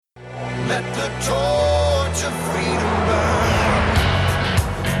let the torch of freedom burn.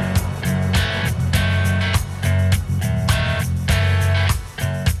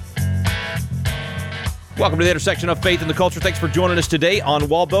 Welcome to the intersection of faith and the culture. Thanks for joining us today on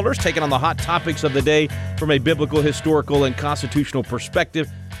Wall Builders, taking on the hot topics of the day from a biblical, historical, and constitutional perspective.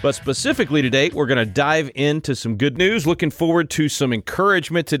 But specifically today, we're going to dive into some good news. Looking forward to some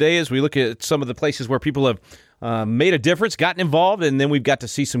encouragement today as we look at some of the places where people have made a difference, gotten involved, and then we've got to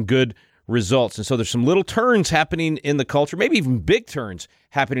see some good results. And so there's some little turns happening in the culture, maybe even big turns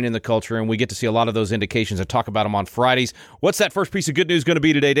happening in the culture, and we get to see a lot of those indications and talk about them on Fridays. What's that first piece of good news going to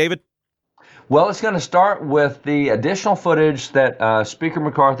be today, David? Well, it's going to start with the additional footage that Speaker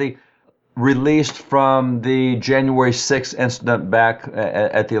McCarthy released from the January 6th incident back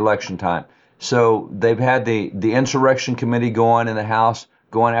at the election time. So they've had the insurrection committee going in the House,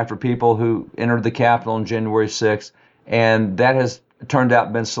 going after people who entered the Capitol on January 6th, and that has turned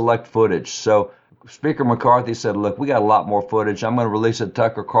out been select footage. So Speaker McCarthy said, look, we got a lot more footage. I'm going to release it to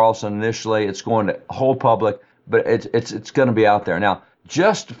Tucker Carlson initially. It's going to the whole public, but it's going to be out there. Now,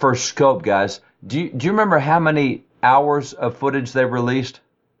 just for scope, guys, do you remember how many hours of footage they released?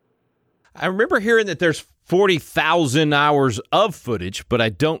 I remember hearing that there's 40,000 hours of footage, but I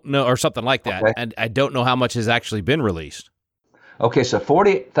don't know, or something like that. Okay. And I don't know how much has actually been released. Okay, so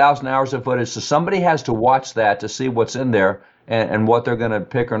 40,000 hours of footage. So somebody has to watch that to see what's in there and what they're going to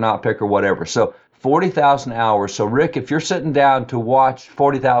pick or not pick or whatever. So 40,000 hours. So Rick, if you're sitting down to watch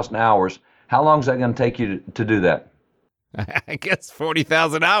 40,000 hours, how long is that going to take you to do that? I guess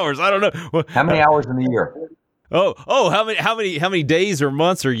 40,000 hours. I don't know. How many hours in a year? How many days or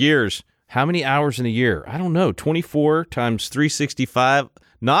months or years? How many hours in a year? I don't know. 24 times 365,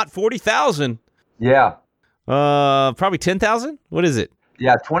 not 40,000. Yeah. Probably 10,000. What is it?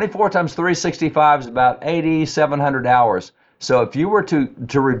 Yeah, 24 times 365 is about 8,700 hours. So if you were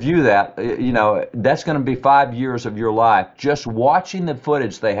to review that, that's going to be 5 years of your life just watching the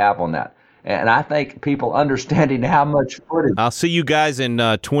footage they have on that. And I think people understanding how much footage. I'll see you guys in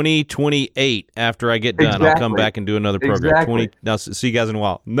 2028 after I get done. Exactly. I'll come back and do another program. Exactly. Now, see you guys in a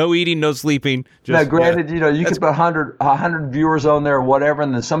while. No eating, no sleeping. Now, granted, you can put 100 viewers on there or whatever,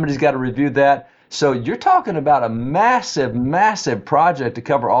 and then somebody's got to review that. So you're talking about a massive, massive project to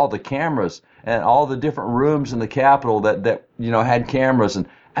cover all the cameras and all the different rooms in the Capitol that had cameras. And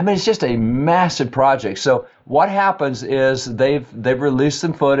I mean, it's just a massive project. So what happens is they've released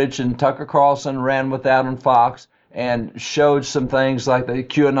some footage, and Tucker Carlson ran with that on Fox and showed some things like the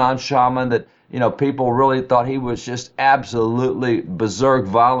QAnon shaman that, people really thought he was just absolutely berserk,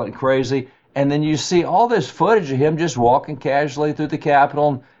 violent, crazy. And then you see all this footage of him just walking casually through the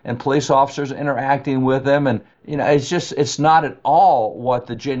Capitol and police officers interacting with him. And, it's not at all what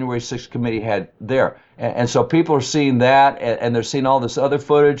the January 6th committee had there. And so people are seeing that, and they're seeing all this other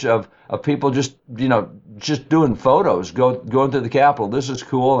footage of people just doing photos, going through the Capitol. This is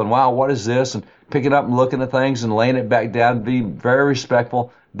cool, and wow, what is this? And picking up and looking at things and laying it back down, being very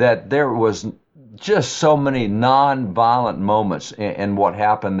respectful. That there was just so many non-violent moments in what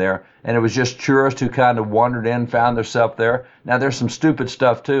happened there. And it was just tourists who kind of wandered in, found themselves there. Now, there's some stupid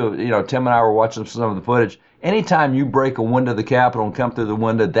stuff, too. Tim and I were watching some of the footage. Anytime you break a window of the Capitol and come through the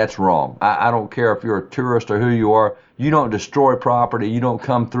window, that's wrong. I don't care if you're a tourist or who you are. You don't destroy property. You don't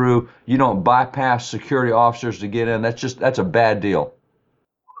come through. You don't bypass security officers to get in. That's a bad deal.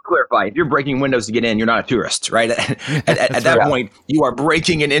 Clarify, if you're breaking windows to get in, you're not a tourist, right? At that point, you are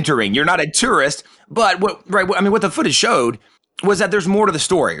breaking and entering. You're not a tourist. But what the footage showed was that there's more to the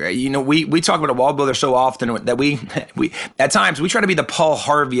story, right? We talk about a wall builder so often that we at times we try to be the Paul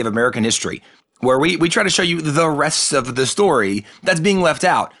Harvey of American history, where we try to show you the rest of the story that's being left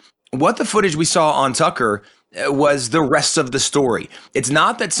out. What the footage we saw on Tucker was the rest of the story. It's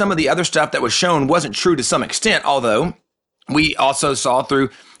not that some of the other stuff that was shown wasn't true to some extent, although we also saw through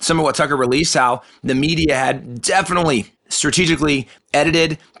some of what Tucker released how the media had definitely strategically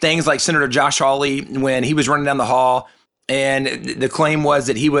edited things like Senator Josh Hawley when he was running down the hall. And the claim was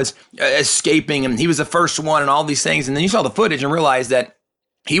that he was escaping and he was the first one and all these things. And then you saw the footage and realized that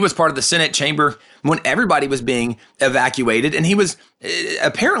he was part of the Senate chamber when everybody was being evacuated. And he was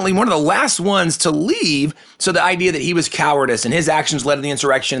apparently one of the last ones to leave. So the idea that he was cowardice and his actions led to the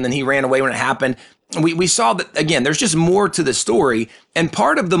insurrection and then he ran away when it happened. We saw that, again, there's just more to the story. And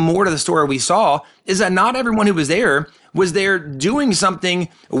part of the more to the story we saw is that not everyone who was there doing something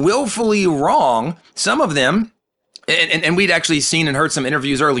willfully wrong. Some of them And we'd actually seen and heard some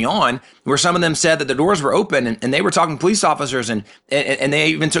interviews early on where some of them said that the doors were open and they were talking to police officers and they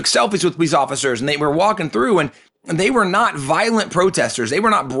even took selfies with police officers and they were walking through and they were not violent protesters. They were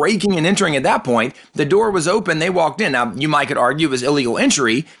not breaking and entering at that point. The door was open. They walked in. Now, you might could argue it was illegal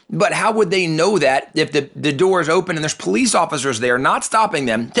entry, but how would they know that if the door is open and there's police officers there not stopping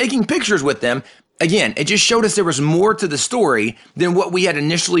them, taking pictures with them? Again, it just showed us there was more to the story than what we had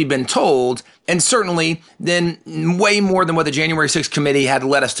initially been told, and certainly than way more than what the January 6th committee had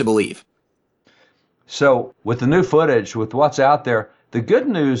led us to believe. So with the new footage, with what's out there, the good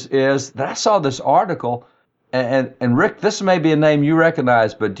news is that I saw this article, and Rick, this may be a name you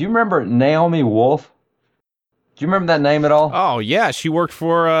recognize, but do you remember Naomi Wolf? Do you remember that name at all? Oh yeah, she worked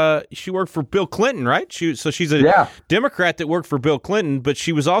for Bill Clinton, right? She's a Democrat that worked for Bill Clinton, but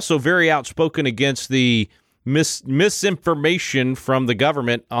she was also very outspoken against the misinformation from the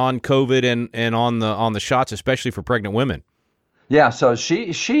government on COVID and on the shots, especially for pregnant women. Yeah, so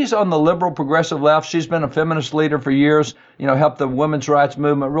she's on the liberal progressive left. She's been a feminist leader for years, helped the women's rights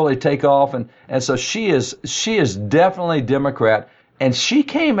movement really take off, and so she is definitely Democrat. And she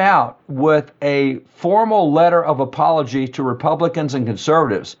came out with a formal letter of apology to Republicans and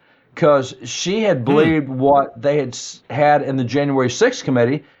conservatives because she had believed what they had in the January 6th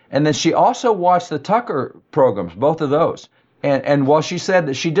committee. And then she also watched the Tucker programs, both of those. And while she said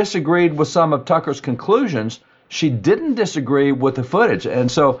that she disagreed with some of Tucker's conclusions, she didn't disagree with the footage. And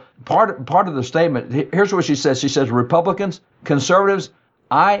so part of the statement, here's what she says. She says, Republicans, conservatives,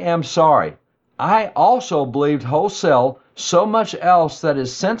 I am sorry. I also believed wholesale so much else that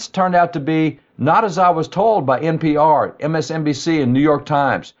has since turned out to be not as I was told by NPR, MSNBC, and New York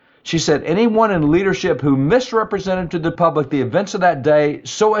Times. She said, anyone in leadership who misrepresented to the public the events of that day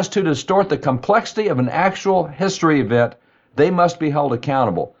so as to distort the complexity of an actual history event, they must be held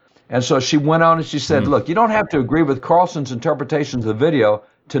accountable. And so she went on and she said, look, you don't have to agree with Carlson's interpretations of the video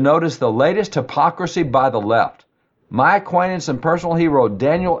to notice the latest hypocrisy by the left. My acquaintance and personal hero,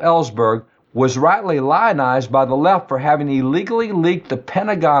 Daniel Ellsberg, was rightly lionized by the left for having illegally leaked the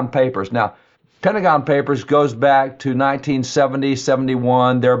Pentagon Papers. Now, Pentagon Papers goes back to 1970,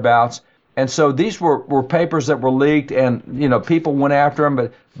 71, thereabouts. And so these were papers that were leaked and, people went after him,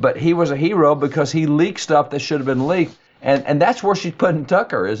 but he was a hero because he leaked stuff that should have been leaked. And that's where she's putting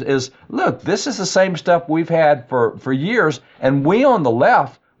Tucker is look, this is the same stuff we've had for years. And we on the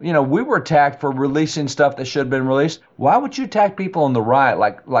left, we were attacked for releasing stuff that should have been released. Why would you attack people on the right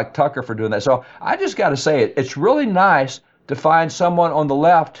like Tucker for doing that? So I just got to say it's really nice to find someone on the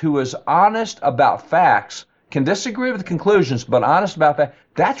left who is honest about facts, can disagree with the conclusions, but honest about facts.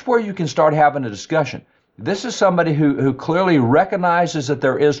 That's where you can start having a discussion. This is somebody who clearly recognizes that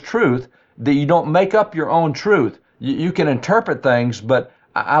there is truth, that you don't make up your own truth. You can interpret things, but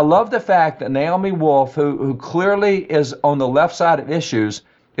I love the fact that Naomi Wolf, who clearly is on the left side of issues,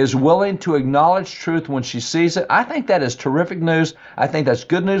 is willing to acknowledge truth when she sees it. I think that is terrific news. I think that's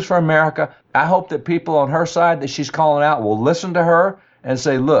good news for America. I hope that people on her side that she's calling out will listen to her and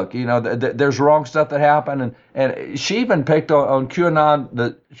say, look, there's wrong stuff that happened. And she even picked on QAnon,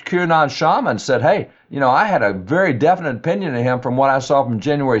 the QAnon shaman said, hey, I had a very definite opinion of him from what I saw from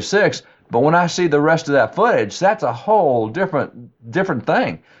January 6th. But when I see the rest of that footage, that's a whole different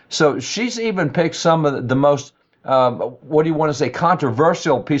thing. So she's even picked some of the most what do you want to say,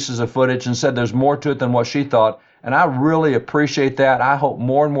 controversial pieces of footage and said there's more to it than what she thought. And I really appreciate that. I hope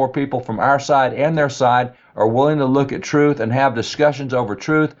more and more people from our side and their side are willing to look at truth and have discussions over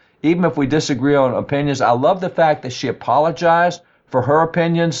truth, even if we disagree on opinions. I love the fact that she apologized for her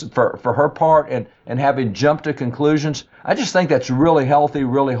opinions, for her part, and having jumped to conclusions. I just think that's really healthy,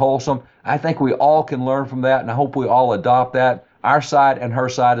 really wholesome. I think we all can learn from that, and I hope we all adopt that, our side and her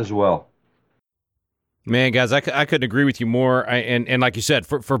side as well. Man, guys, I couldn't agree with you more. And like you said,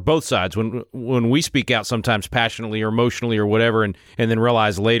 for both sides, when we speak out sometimes passionately or emotionally or whatever, and then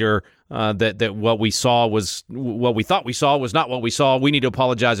realize later that what we saw was what we thought we saw was not what we saw, we need to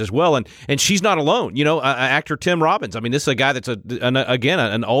apologize as well. And she's not alone. Actor Tim Robbins. I mean, this is a guy that's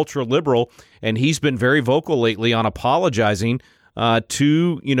an ultra liberal, and he's been very vocal lately on apologizing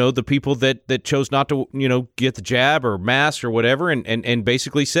to the people that chose not to get the jab or mask or whatever, and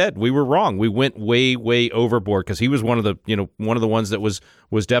basically said we were wrong. We went way overboard, because he was one of the ones that was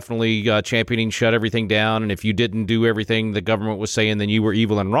definitely championing shut everything down, and if you didn't do everything the government was saying, then you were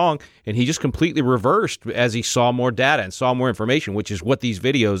evil and wrong. And he just completely reversed as he saw more data and saw more information, which is what these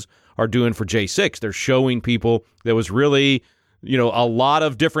videos are doing for J6. They're showing people there was really a lot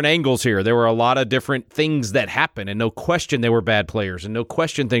of different angles here. There were a lot of different things that happened, and no question they were bad players, and no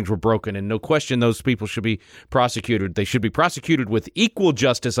question things were broken, and no question those people should be prosecuted. They should be prosecuted with equal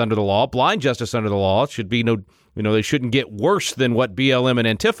justice under the law, blind justice under the law. It should be they shouldn't get worse than what BLM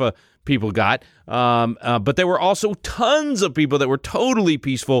and Antifa people got. But there were also tons of people that were totally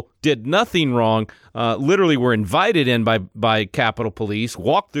peaceful, did nothing wrong, literally were invited in by Capitol Police,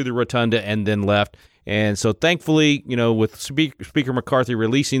 walked through the rotunda, and then left. And so thankfully, with Speaker McCarthy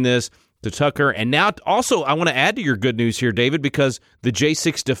releasing this to Tucker, and now also I want to add to your good news here, David, because the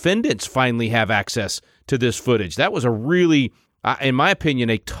J6 defendants finally have access to this footage. That was a really, in my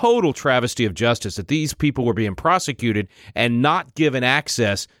opinion, a total travesty of justice, that these people were being prosecuted and not given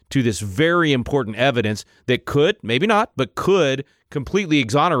access to this very important evidence that could, maybe not, but could completely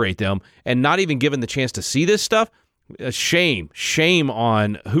exonerate them, and not even given the chance to see this stuff. Shame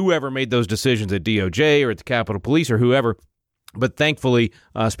on whoever made those decisions at DOJ or at the Capitol Police or whoever. But thankfully,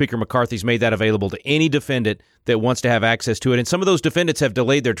 Speaker McCarthy's made that available to any defendant that wants to have access to it. And some of those defendants have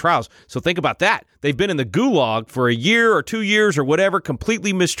delayed their trials. So think about that. They've been in the gulag for a year or 2 years or whatever,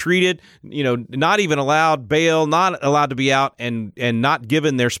 completely mistreated, not even allowed bail, not allowed to be out, and not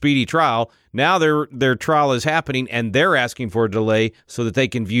given their speedy trial. Now their trial is happening, and they're asking for a delay so that they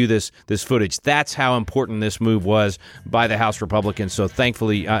can view this footage. That's how important this move was by the House Republicans. So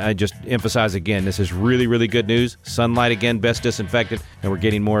thankfully, I just emphasize again, this is really, really good news. Sunlight again, best disinfectant, and we're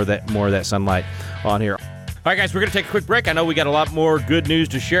getting more of that sunlight on here. All right, guys, we're going to take a quick break. I know we got a lot more good news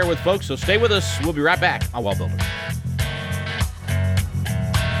to share with folks, so stay with us. We'll be right back on Wall Builders.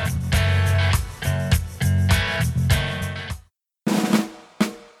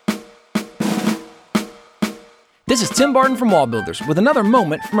 This is Tim Barton from Wall Builders with another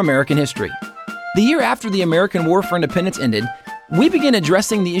moment from American history. The year after the American War for Independence ended, we began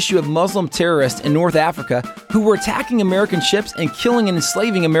addressing the issue of Muslim terrorists in North Africa who were attacking American ships and killing and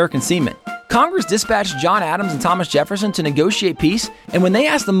enslaving American seamen. Congress dispatched John Adams and Thomas Jefferson to negotiate peace, and when they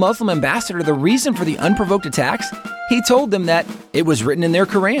asked the Muslim ambassador the reason for the unprovoked attacks, he told them that it was written in their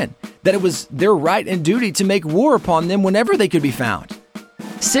Quran, that it was their right and duty to make war upon them whenever they could be found.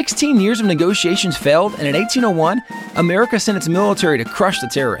 16 years of negotiations failed, and in 1801, America sent its military to crush the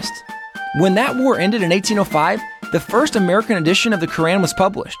terrorists. When that war ended in 1805, the first American edition of the Quran was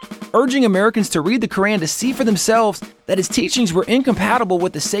published, urging Americans to read the Quran to see for themselves that its teachings were incompatible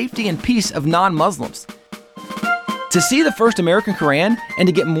with the safety and peace of non-Muslims. To see the first American Quran and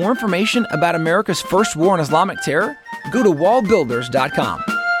to get more information about America's first war on Islamic terror, go to wallbuilders.com.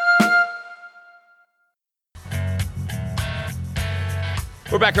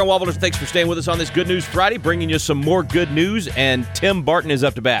 We're back here on Wall Builders. Thanks for staying with us on this Good News Friday, bringing you some more good news, and Tim Barton is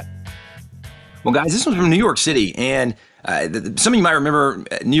up to bat. Well, guys, this one's from New York City, and some of you might remember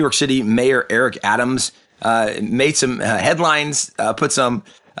New York City Mayor Eric Adams made some headlines, put some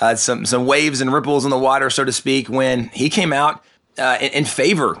waves and ripples in the water, so to speak, when he came out in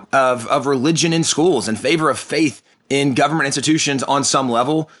favor of religion in schools, in favor of faith in government institutions on some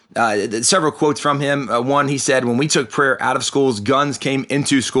level. Several quotes from him. One, he said, "When we took prayer out of schools, guns came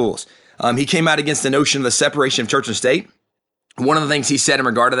into schools." He came out against the notion of the separation of church and state. One of the things he said in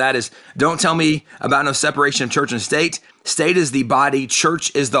regard to that is, "Don't tell me about no separation of church and state. State is the body,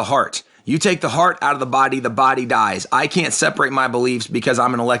 church is the heart. You take the heart out of the body dies. I can't separate my beliefs because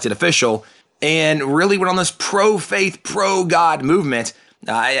I'm an elected official." And really went on this pro-faith, pro-God movement.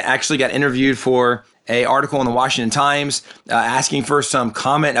 I actually got interviewed for an article in the Washington Times asking for some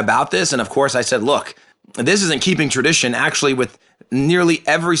comment about this. And of course, I said, look, this isn't keeping tradition actually with nearly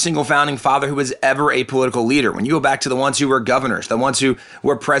every single founding father who was ever a political leader. When you go back to the ones who were governors, the ones who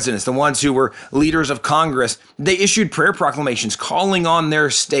were presidents, the ones who were leaders of Congress, they issued prayer proclamations calling on their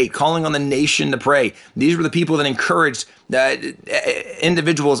state, calling on the nation to pray. These were the people that encouraged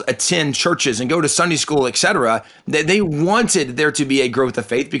individuals attend churches and go to Sunday school, etc. They wanted there to be a growth of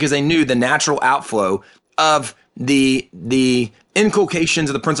faith because they knew the natural outflow of the inculcations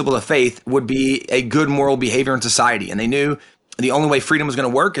of the principle of faith would be a good moral behavior in society. And they knew the only way freedom was going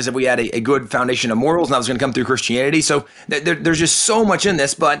to work is if we had a good foundation of morals, and that was going to come through Christianity. So there's just so much in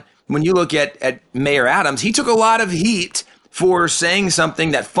this. But when you look at Mayor Adams, he took a lot of heat for saying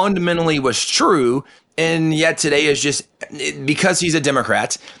something that fundamentally was true, and yet today is just, because he's a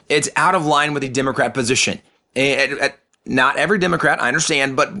Democrat, it's out of line with the Democrat position. Not every Democrat, I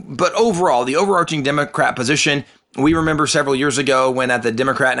understand, but overall, the overarching Democrat position, we remember several years ago when at the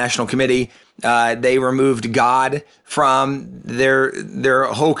Democrat National Committee, they removed God from their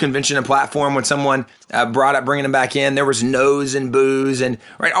whole convention and platform. When someone brought up bringing him back in, there was no's and boo's and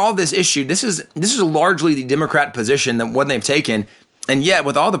right, all this issue. This is largely the Democrat position that what they've taken. And yet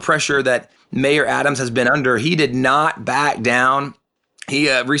with all the pressure that Mayor Adams has been under, he did not back down. He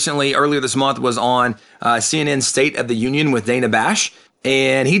recently, earlier this month, was on CNN State of the Union with Dana Bash,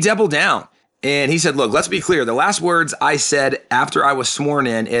 and he doubled down. And he said, look, let's be clear. The last words I said after I was sworn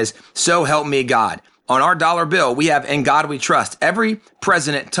in is, "So help me God." On our dollar bill, we have "In God We Trust." Every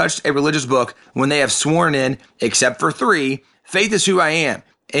president touched a religious book when they have sworn in, except for 3, "Faith is who I am."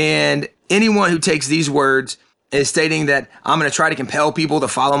 And anyone who takes these words is stating that I'm going to try to compel people to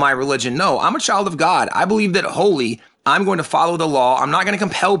follow my religion. No, I'm a child of God. I believe that wholly. I'm going to follow the law. I'm not going to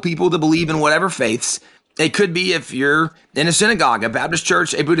compel people to believe in whatever faiths. It could be if you're in a synagogue, a Baptist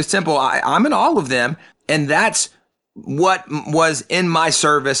church, a Buddhist temple. I'm in all of them. And that's what was in my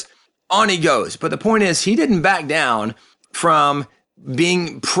service. On he goes. But the point is, he didn't back down from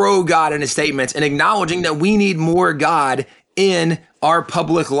being pro-God in his statements and acknowledging that we need more God in our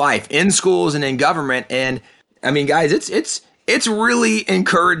public life, in schools and in government. And I mean, guys, it's really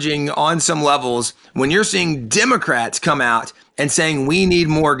encouraging on some levels when you're seeing Democrats come out and saying we need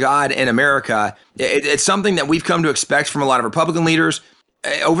more God in America. It's something that we've come to expect from a lot of Republican leaders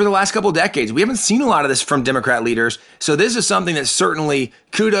over the last couple of decades. We haven't seen a lot of this from Democrat leaders. So this is something that certainly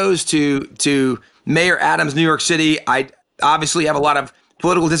kudos to Mayor Adams, New York City. I obviously have a lot of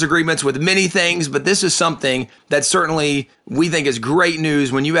political disagreements with many things, but this is something that certainly we think is great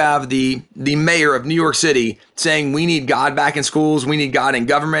news when you have the mayor of New York City saying we need God back in schools, we need God in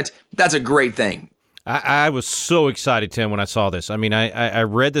government. That's a great thing. I was so excited, Tim, when I saw this. I mean, I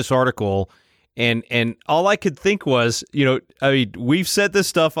read this article, and all I could think was, we've said this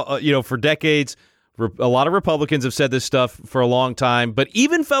stuff, for decades. A lot of Republicans have said this stuff for a long time, but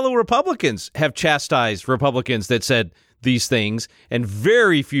even fellow Republicans have chastised Republicans that said these things, and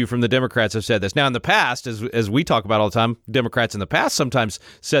very few from the Democrats have said this. Now, in the past, as we talk about all the time, Democrats in the past sometimes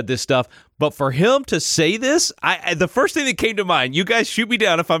said this stuff, but for him to say this, the first thing that came to mind, you guys shoot me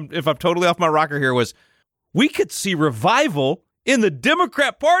down if I'm totally off my rocker here, was we could see revival in the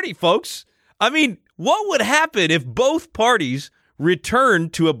Democrat Party, folks. I mean, what would happen if both parties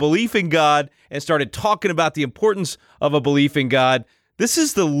returned to a belief in God and started talking about the importance of a belief in God? This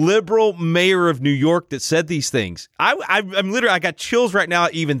is the liberal mayor of New York that said these things. I'm literally, I got chills right now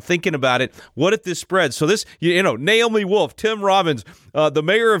even thinking about it. What if this spreads? So this, Naomi Wolf, Tim Robbins, the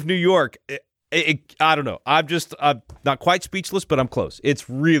mayor of New York, I don't know. I'm not quite speechless, but I'm close. It's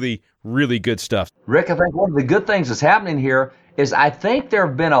really, really good stuff. Rick, I think one of the good things that's happening here is I think there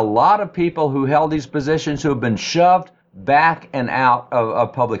have been a lot of people who held these positions who have been shoved back and out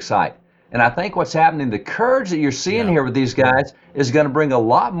of public sight. And I think what's happening, the courage that you're seeing here with these guys is going to bring a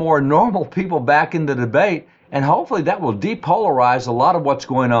lot more normal people back into the debate, and hopefully that will depolarize a lot of what's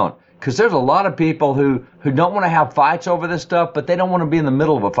going on. Because there's a lot of people who don't want to have fights over this stuff, but they don't want to be in the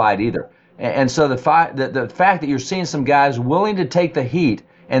middle of a fight either. And so the fact that you're seeing some guys willing to take the heat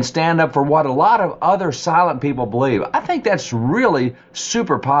and stand up for what a lot of other silent people believe, I think that's really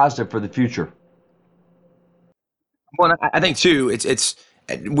super positive for the future. Well, I think too,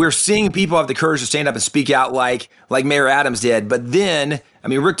 we're seeing people have the courage to stand up and speak out like Mayor Adams did. But then, I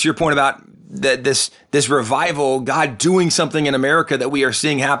mean, Rick, to your point about this revival, God doing something in America that we are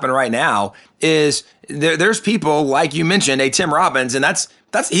seeing happen right now, is there's people like you mentioned, a Tim Robbins, and that's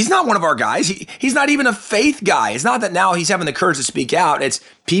he's not one of our guys. He's not even a faith guy. It's not that now he's having the courage to speak out. It's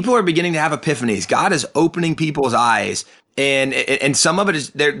people are beginning to have epiphanies. God is opening people's eyes. And some of it is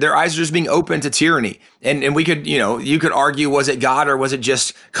their eyes are just being open to tyranny. And we could, you could argue, was it God or was it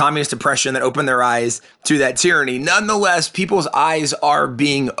just communist oppression that opened their eyes to that tyranny? Nonetheless, people's eyes are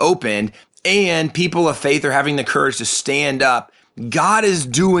being opened and people of faith are having the courage to stand up. God is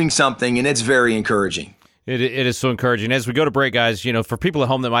doing something, and it's very encouraging. It is so encouraging. As we go to break, guys, for people at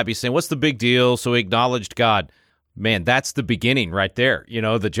home that might be saying, what's the big deal? So he acknowledged God. Man, that's the beginning right there.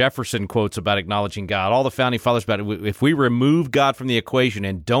 The Jefferson quotes about acknowledging God, all the founding fathers about it. If we remove God from the equation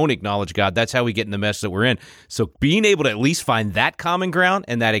and don't acknowledge God, that's how we get in the mess that we're in. So being able to at least find that common ground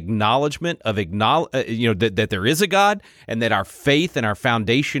and that acknowledgement of that there is a God and that our faith and our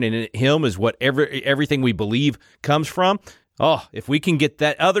foundation in Him is what everything we believe comes from. Oh, if we can get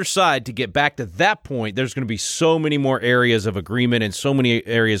that other side to get back to that point, there's going to be so many more areas of agreement and so many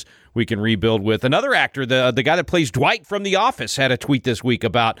areas we can rebuild with. Another actor, the guy that plays Dwight from The Office, had a tweet this week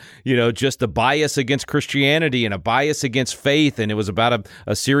about, just the bias against Christianity and a bias against faith. And it was about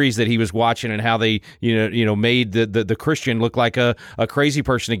a series that he was watching and how they, made the Christian look like a crazy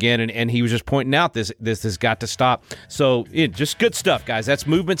person again. And he was just pointing out this has got to stop. So just good stuff, guys. That's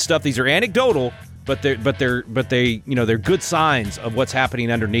movement stuff. These are anecdotal, but they're good signs of what's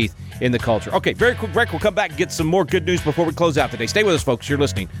happening underneath in the culture. Okay, very quick break. We'll come back and get some more good news before we close out today. Stay with us, folks. You're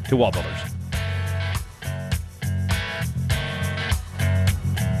listening to Wall Builders.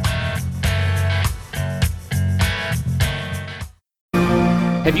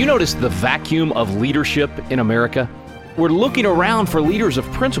 Have you noticed the vacuum of leadership in America? We're looking around for leaders of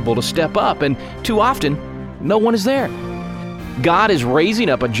principle to step up, and too often, no one is there. God is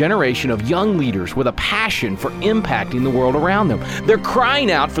raising up a generation of young leaders with a passion for impacting the world around them. They're crying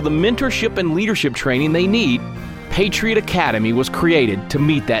out for the mentorship and leadership training they need. Patriot Academy was created to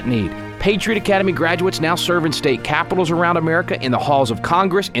meet that need. Patriot Academy graduates now serve in state capitals around America, in the halls of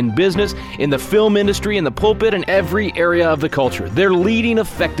Congress, in business, in the film industry, in the pulpit, and every area of the culture. They're leading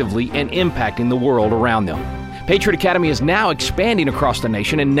effectively and impacting the world around them. Patriot Academy is now expanding across the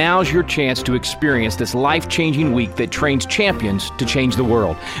nation, and now's your chance to experience this life-changing week that trains champions to change the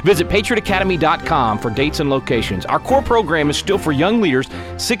world. Visit patriotacademy.com for dates and locations. Our core program is still for young leaders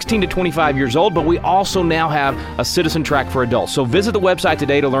 16 to 25 years old, but we also now have a citizen track for adults. So visit the website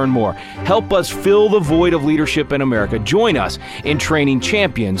today to learn more. Help us fill the void of leadership in America. Join us in training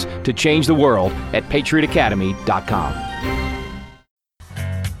champions to change the world at patriotacademy.com.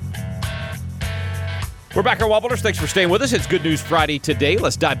 We're back on Wallbuilders. Thanks for staying with us. It's Good News Friday today.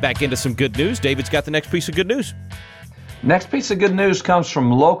 Let's dive back into some good news. David's got the next piece of good news. Next piece of good news comes from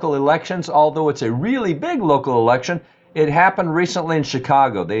local elections, although it's a really big local election. It happened recently in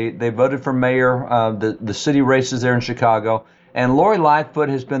Chicago. They voted for mayor, the city races there in Chicago. And Lori Lightfoot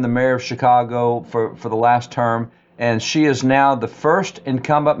has been the mayor of Chicago for the last term, and she is now the first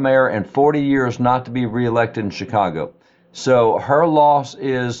incumbent mayor in 40 years not to be reelected in Chicago. So her loss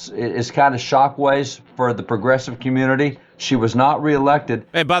is kind of shockwaves for the progressive community. She was not reelected.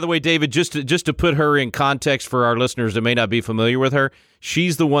 And by the way, David, just to put her in context for our listeners that may not be familiar with her,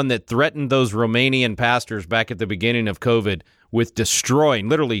 she's the one that threatened those Romanian pastors back at the beginning of COVID with destroying,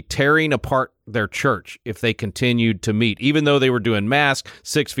 literally tearing apart their church if they continued to meet, even though they were doing masks,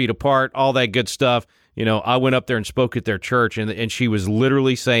 6 feet apart, all that good stuff. You know, I went up there and spoke at their church, and she was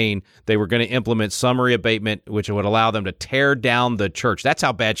literally saying they were going to implement summary abatement, which would allow them to tear down the church. That's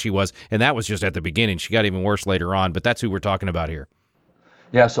how bad she was, and that was just at the beginning. She got even worse later on, but that's who we're talking about here.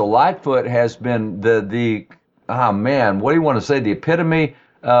 Yeah, so Lightfoot has been what do you want to say, the epitome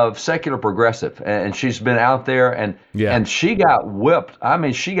of secular progressive, and she's been out there, and she got whipped. I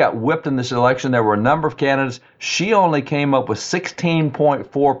mean, she got whipped in this election. There were a number of candidates. She only came up with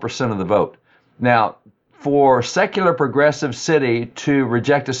 16.4% of the vote. Now, for secular progressive city to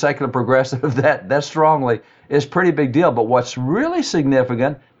reject a secular progressive that strongly is pretty big deal. But what's really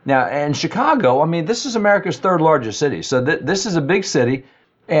significant now in Chicago, I mean, this is America's third largest city. So this is a big city.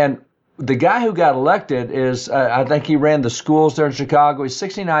 And the guy who got elected is, I think he ran the schools there in Chicago. He's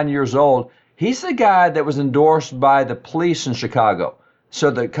 69 years old. He's the guy that was endorsed by the police in Chicago.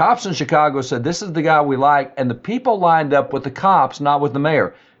 So the cops in Chicago said, this is the guy we like. And the people lined up with the cops, not with the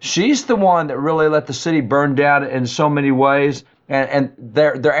mayor. She's the one that really let the city burn down in so many ways, and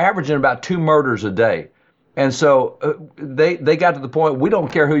they're averaging about 2 murders a day. And so they got to the point, we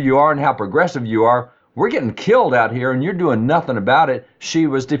don't care who you are and how progressive you are. We're getting killed out here, and you're doing nothing about it. She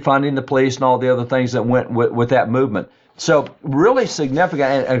was defunding the police and all the other things that went with that movement. So really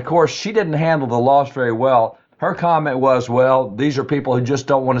significant, and of course, she didn't handle the loss very well. Her comment was, well, these are people who just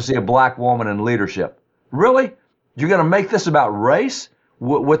don't want to see a black woman in leadership. Really? You're going to make this about race?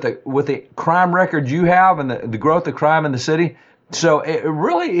 With the crime record you have and the growth of crime in the city. So it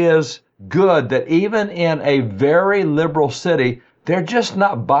really is good that even in a very liberal city, they're just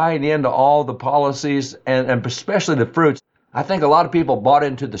not buying into all the policies and especially the fruits. I think a lot of people bought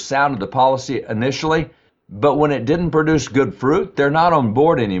into the sound of the policy initially, but when it didn't produce good fruit, they're not on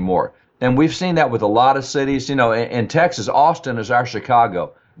board anymore. And we've seen that with a lot of cities. You know, in Texas, Austin is our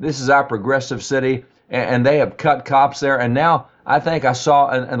Chicago. This is our progressive city, and they have cut cops there. And now I think I saw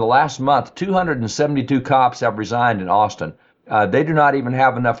in the last month, 272 cops have resigned in Austin. They do not even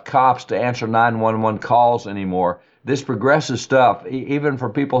have enough cops to answer 911 calls anymore. This progressive stuff, even for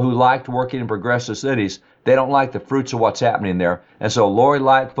people who liked working in progressive cities, they don't like the fruits of what's happening there. And so Lori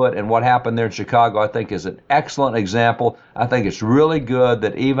Lightfoot and what happened there in Chicago, I think, is an excellent example. I think it's really good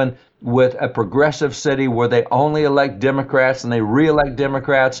that even with a progressive city where they only elect Democrats and they re-elect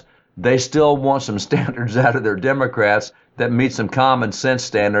Democrats, they still want some standards out of their Democrats that meet some common sense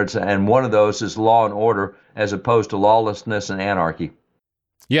standards, and one of those is law and order as opposed to lawlessness and anarchy.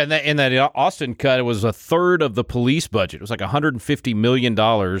 Yeah, and that Austin cut, it was a third of the police budget. It was like $150 million,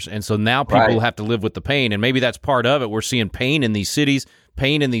 and so now people have to live with the pain, and maybe that's part of it. We're seeing pain in these cities,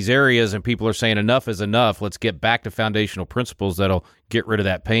 pain in these areas, and people are saying enough is enough. Let's get back to foundational principles that'll get rid of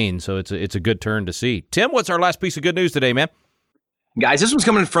that pain. So it's a good turn to see. Tim, what's our last piece of good news today, man? Guys, this one's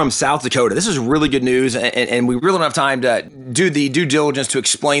coming from South Dakota. This is really good news, and we really don't have time to do the due diligence to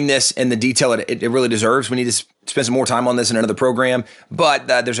explain this in the detail it really deserves. We need to spend some more time on this in another program. But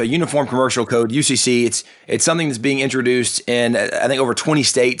there's a Uniform Commercial Code, UCC. It's something that's being introduced in, I think, over 20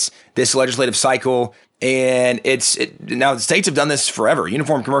 states this legislative cycle. And now the states have done this forever.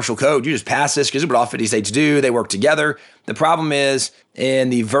 Uniform Commercial Code, you just pass this because it's what all 50 states do. They work together. The problem is, in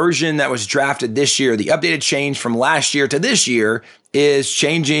the version that was drafted this year, the updated change from last year to this year is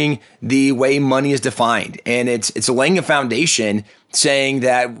changing the way money is defined. And it's laying a foundation saying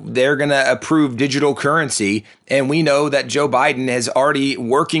that they're going to approve digital currency. And we know that Joe Biden is already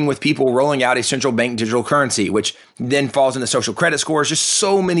working with people rolling out a central bank digital currency, which then falls into social credit scores, just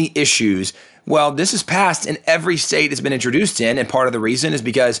so many issues. Well, this is passed in every state it's been introduced in. And part of the reason is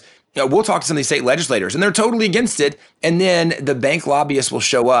because we'll talk to some of these state legislators and they're totally against it. And then the bank lobbyists will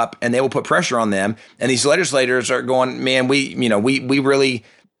show up and they will put pressure on them. And these legislators are going, man, we really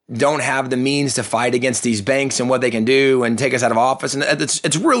don't have the means to fight against these banks and what they can do and take us out of office. And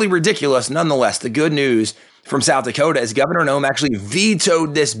it's really ridiculous. Nonetheless, the good news from South Dakota is Governor Noem actually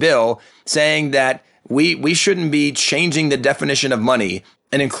vetoed this bill, saying that we shouldn't be changing the definition of money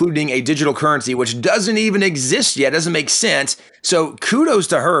and including a digital currency, which doesn't even exist yet, doesn't make sense. So kudos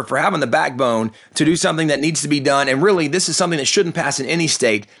to her for having the backbone to do something that needs to be done. And really, this is something that shouldn't pass in any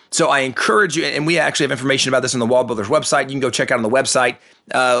state. So I encourage you, and we actually have information about this on the Wall Builders website. You can go check out on the website,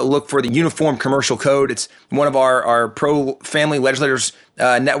 look for the Uniform Commercial Code. It's one of our pro-family legislators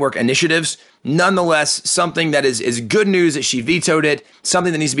network initiatives. Nonetheless, something that is good news that she vetoed it,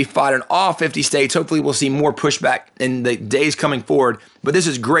 something that needs to be fought in all 50 states. Hopefully we'll see more pushback in the days coming forward. But this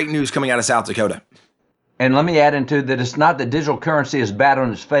is great news coming out of South Dakota. And let me add into that it's not that digital currency is bad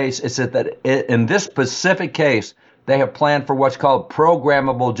on its face. It's that in this specific case, they have planned for what's called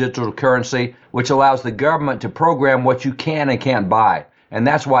programmable digital currency, which allows the government to program what you can and can't buy. And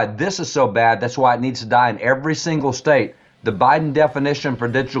that's why this is so bad. That's why it needs to die in every single state. The Biden definition for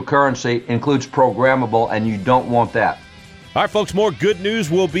digital currency includes programmable, and you don't want that. All right, folks, more good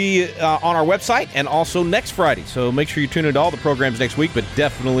news will be on our website and also next Friday. So make sure you tune into all the programs next week, but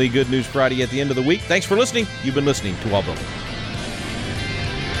definitely Good News Friday at the end of the week. Thanks for listening. You've been listening to Wall Builders.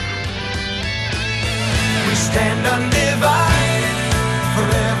 We stand undivided.